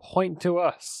 Another point to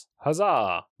us.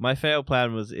 Huzzah! My fail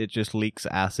plan was it just leaks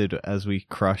acid as we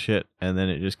crush it, and then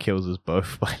it just kills us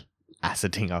both by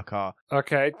aciding our car.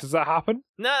 Okay, does that happen?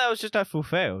 No, that was just I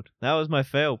failed. That was my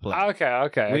fail plan.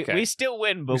 Okay. We still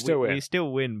win, but we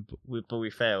still win, but we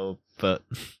fail. But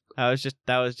that was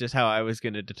just how I was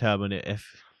going to determine it.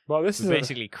 If this is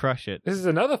basically crush it. This is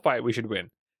another fight we should win.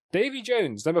 Davy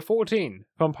Jones, number 14,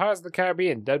 from Pirates of the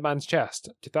Caribbean, Dead Man's Chest,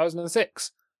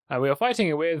 2006. And we are fighting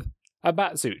it with a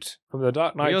batsuit from the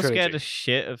Dark Knight trilogy. You're scared of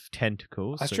shit of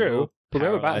tentacles. That's true. But we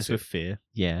have a batsuit. With fear.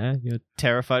 Yeah, you're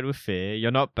terrified with fear.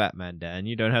 You're not Batman, Dan.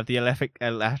 You don't have the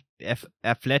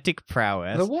athletic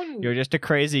prowess. You're just a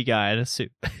crazy guy in a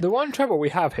suit. The one trouble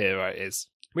we have here, right, is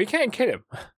we can't kill him.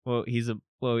 Well,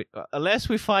 unless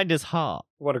we find his heart.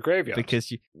 What a graveyard. Because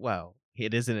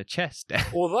it is in a chest, Dan.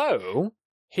 Although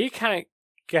he can't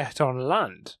get on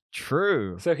land.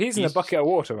 True. So he's in a bucket of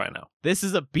water right now. This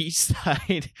is a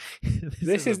beachside.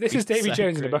 This is Davy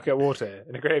Jones in a bucket of water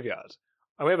in a graveyard.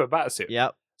 And we have a batsuit.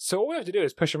 Yep. So all we have to do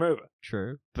is push him over.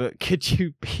 True. But could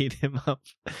you beat him up?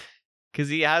 Because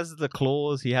he has the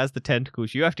claws, he has the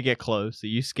tentacles. You have to get close. Are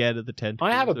you scared of the tentacles?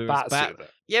 I have a bat suit.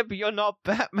 Yeah, but you're not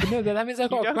Batman. No, that means I've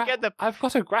got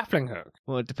a grappling hook.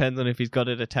 Well, it depends on if he's got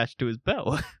it attached to his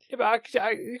belt. Yeah, but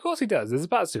of course he does. There's a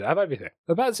bat suit. I have everything.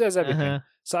 The bat suit has everything. Uh-huh.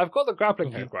 So I've got the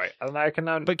grappling hook, right? And I can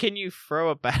now... But can you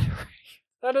throw a battery?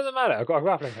 That doesn't matter. I've got a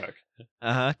grappling hook.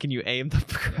 Uh-huh. Can you aim the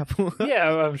grapple hook? Yeah,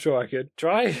 I'm sure I could.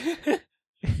 Try.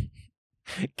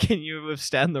 Can you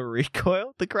withstand the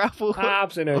recoil, the grapple hook?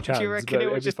 Absolutely no chance. Do you reckon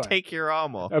it would just take your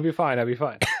arm off? I'll be fine.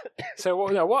 So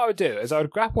what I would do is I would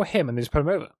grapple him and then just put him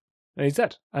over. And he's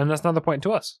dead. And that's another point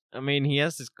to us. I mean, he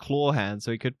has his claw hand,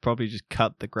 so he could probably just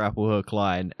cut the grapple hook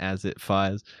line as it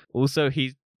fires. Also,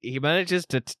 he manages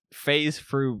to phase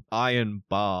through iron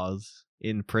bars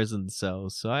in prison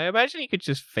cells, so I imagine he could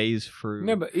just phase through.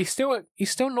 No, but he's still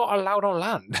not allowed on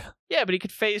land. Yeah, but he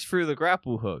could phase through the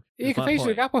grapple hook. You can phase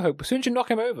through the grapple hook, but as soon as you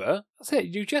knock him over, that's it.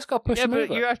 You just got to push him over. Yeah,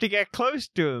 but you have to get close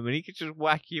to him, and he could just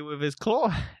whack you with his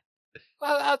claw.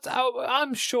 Well,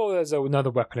 I'm sure there's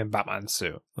another weapon in Batman's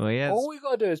suit. Well, yeah. All we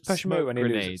got to do is push him over and he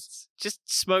loses. Just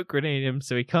smoke grenade him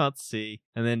so he can't see,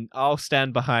 and then I'll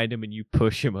stand behind him and you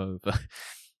push him over.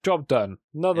 Job done.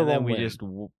 Another one. And then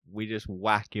we just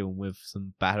whack him with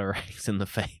some batarangs in the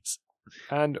face.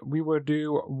 And we will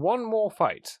do one more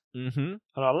fight. Mm-hmm. And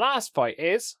our last fight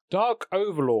is Dark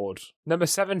Overlord, number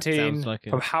 17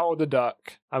 from Howard the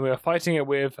Duck. And we are fighting it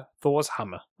with Thor's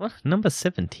hammer. What? Number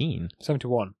 17?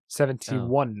 71.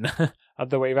 71.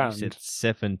 Other way round. You said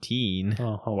 17.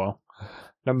 Oh well.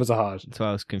 Numbers are hard. That's why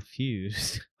I was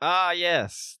confused. Ah,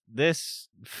 yes. This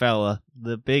fella,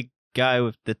 the big guy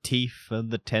with the teeth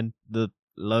and the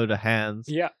load of hands.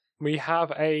 Yeah, we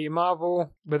have a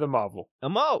Marvel with a Marvel.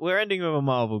 We're ending with a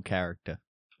Marvel character.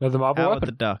 With a Marvel weapon.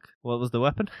 The Duck. What was the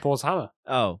weapon? Thor's hammer.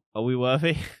 Oh, are we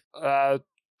worthy?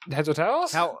 Heads or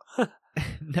tails? How?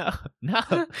 No.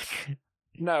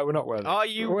 No, we're not worthy. Are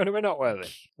you? We're not worthy.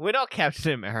 We're not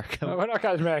Captain America. No, we're not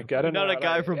Captain America. I don't know. Not a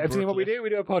guy from Everything what we do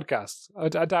a podcast. I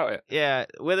doubt it. Yeah,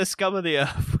 we're the scum of the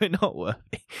earth. We're not worthy.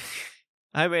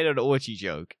 I made an orgy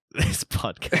joke this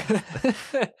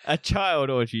podcast. A child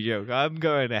orgy joke. I'm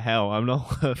going to hell. I'm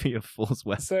not worthy of Thor's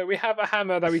weapon. So we have a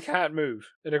hammer that we can't move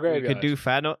in a graveyard. We could do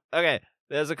Thanos. Okay,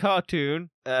 there's a cartoon,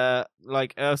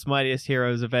 like Earth's Mightiest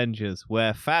Heroes Avengers,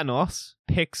 where Thanos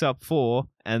picks up Thor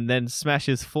and then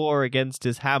smashes Thor against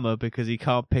his hammer because he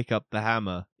can't pick up the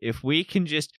hammer. If we can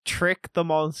just trick the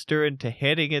monster into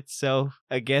hitting itself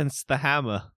against the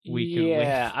hammer, we can win.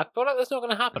 Yeah, I feel like that's not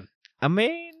going to happen. I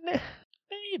mean...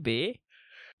 Maybe.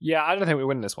 Yeah, I don't think we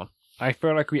win this one. I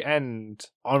feel like we end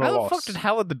on a loss. How the fuck did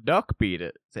Howard the Duck beat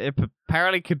it? It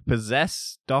apparently could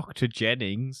possess Dr.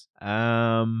 Jennings.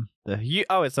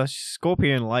 It's a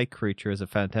scorpion-like creature as a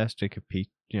fantastic,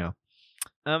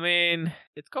 I mean,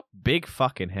 it's got big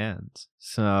fucking hands.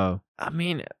 So, I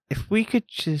mean, if we could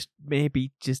just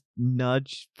maybe just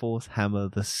nudge Thor's hammer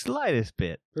the slightest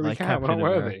bit. But we can't, we're not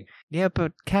worthy. Yeah,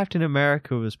 but Captain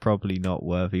America was probably not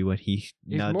worthy when he's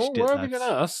nudged it. He's more worthy than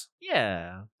us.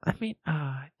 Yeah. I mean,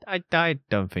 I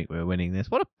don't think we're winning this.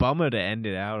 What a bummer to end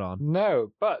it out on.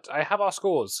 No, but I have our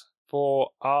scores for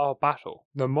our battle.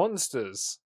 The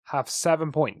monsters have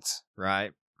 7 points.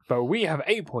 Right. But we have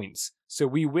 8 points. So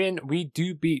we win. We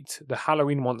do beat the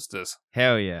Halloween monsters.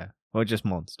 Hell yeah. Or just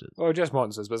monsters. Or just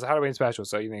monsters, but it's a Halloween special,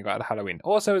 so you think about Halloween.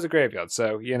 Also, it's a graveyard,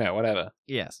 so, whatever.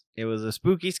 Yes. It was a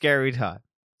spooky, scary time.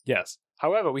 Yes.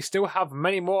 However, we still have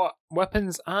many more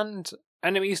weapons and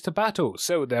enemies to battle,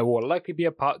 so there will likely be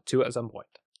a part 2 at some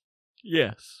point.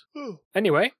 Yes.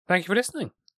 Anyway, thank you for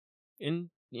listening.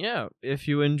 If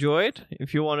you enjoyed,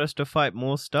 if you want us to fight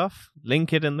more stuff,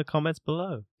 link it in the comments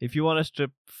below. If you want us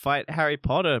to fight Harry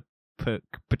Potter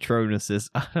Patronuses,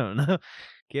 I don't know,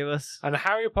 give us... And a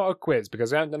Harry Potter quiz,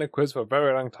 because we haven't done a quiz for a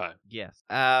very long time. Yes.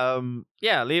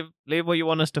 Leave what you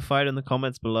want us to fight in the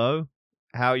comments below.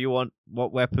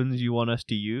 What weapons you want us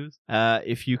to use.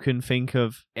 If you can think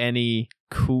of any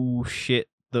cool shit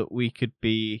that we could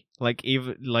be,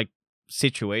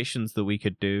 situations that we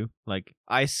could do, like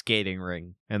ice skating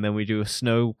ring, and then we do a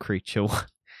snow creature one.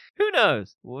 Who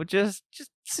knows? We'll just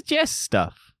suggest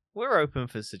stuff. We're open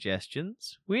for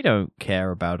suggestions. We don't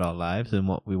care about our lives and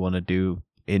what we want to do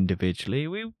individually.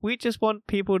 We just want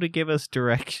people to give us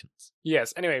directions.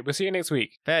 Yes, anyway, we'll see you next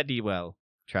week. Fare thee well,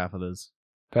 travelers.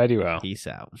 Fare thee well. Peace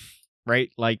out.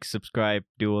 Rate, like, subscribe,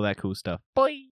 do all that cool stuff. Bye!